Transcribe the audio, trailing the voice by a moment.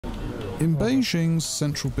In Beijing's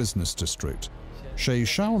central business district, Sui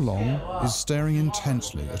Shaolong is staring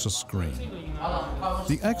intently at a screen.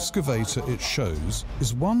 The excavator it shows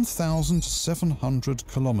is 1,700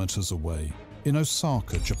 kilometers away in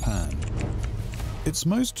Osaka, Japan. Its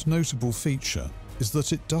most notable feature is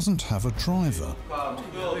that it doesn't have a driver.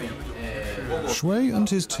 Sui and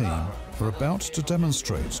his team are about to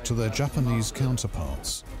demonstrate to their Japanese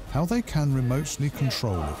counterparts how they can remotely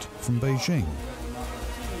control it from Beijing.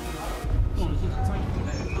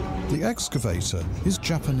 The excavator is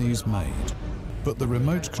Japanese-made, but the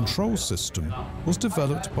remote control system was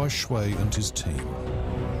developed by Sui and his team.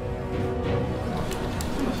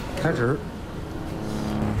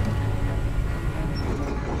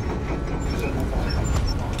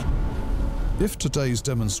 If today's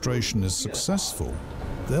demonstration is successful,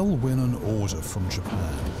 they'll win an order from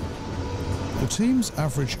Japan. The team's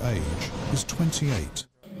average age is 28.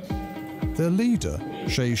 Their leader,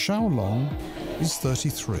 Sui Shaolong, is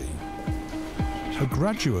 33. A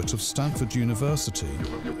graduate of Stanford University,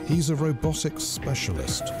 he's a robotics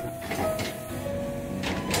specialist.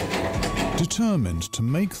 Determined to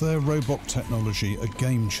make their robot technology a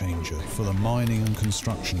game changer for the mining and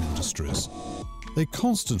construction industries, they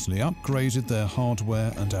constantly upgraded their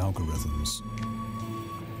hardware and algorithms.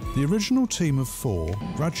 The original team of 4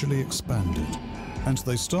 gradually expanded, and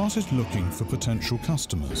they started looking for potential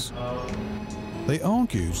customers. They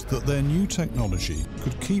argued that their new technology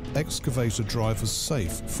could keep excavator drivers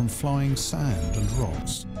safe from flying sand and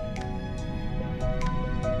rocks.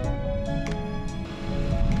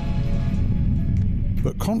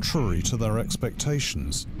 But contrary to their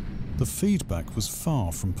expectations, the feedback was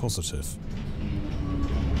far from positive.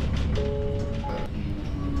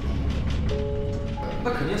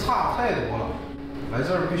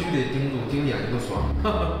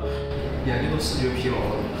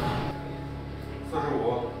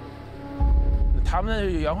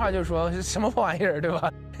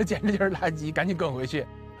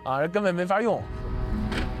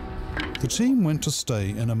 The team went to stay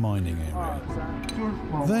in a mining area.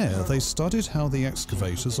 There, they studied how the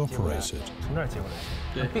excavators operated.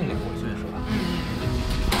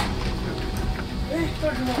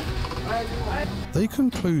 They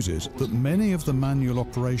concluded that many of the manual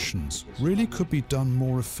operations really could be done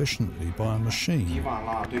more efficiently by a machine,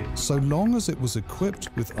 so long as it was equipped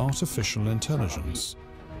with artificial intelligence.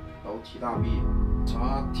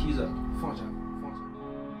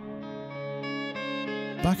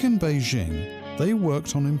 Back in Beijing, they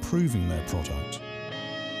worked on improving their product.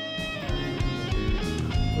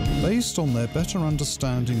 Based on their better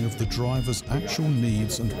understanding of the driver's actual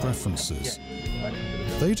needs and preferences,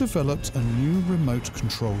 they developed a new remote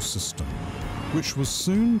control system, which was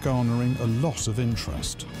soon garnering a lot of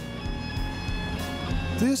interest.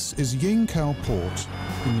 This is Yingkou Port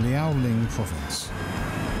in Liaoning province.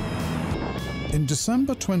 In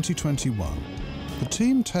December 2021, the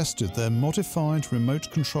team tested their modified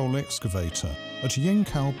remote control excavator at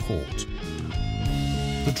Yingkou Port.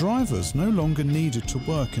 The drivers no longer needed to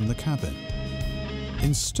work in the cabin.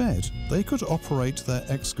 Instead, they could operate their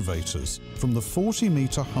excavators from the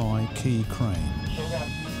 40-meter-high key crane.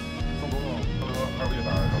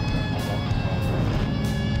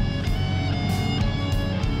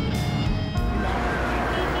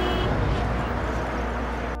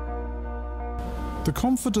 The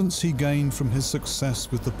confidence he gained from his success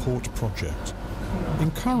with the port project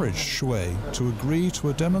encouraged Sui to agree to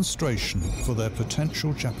a demonstration for their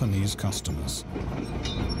potential Japanese customers.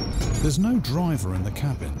 There's no driver in the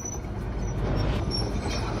cabin.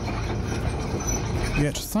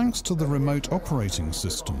 Yet, thanks to the remote operating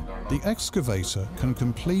system, the excavator can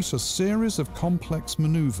complete a series of complex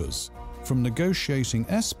maneuvers, from negotiating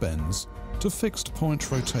S-bends to fixed point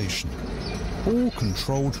rotation, all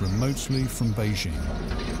controlled remotely from Beijing.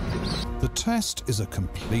 The test is a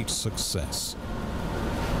complete success.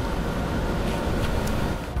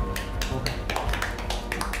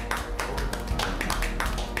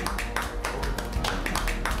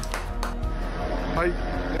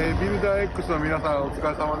 X の皆さんお疲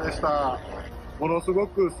れ様でした。ものすご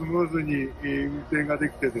くスムーズに運転がで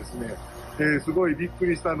きてですね、すごいびっく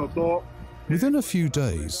りしたのと。Within a few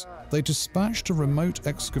days, they dispatched a remote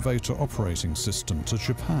excavator operating system to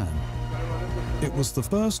Japan. It was the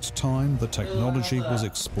first time the technology was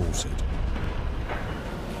exported.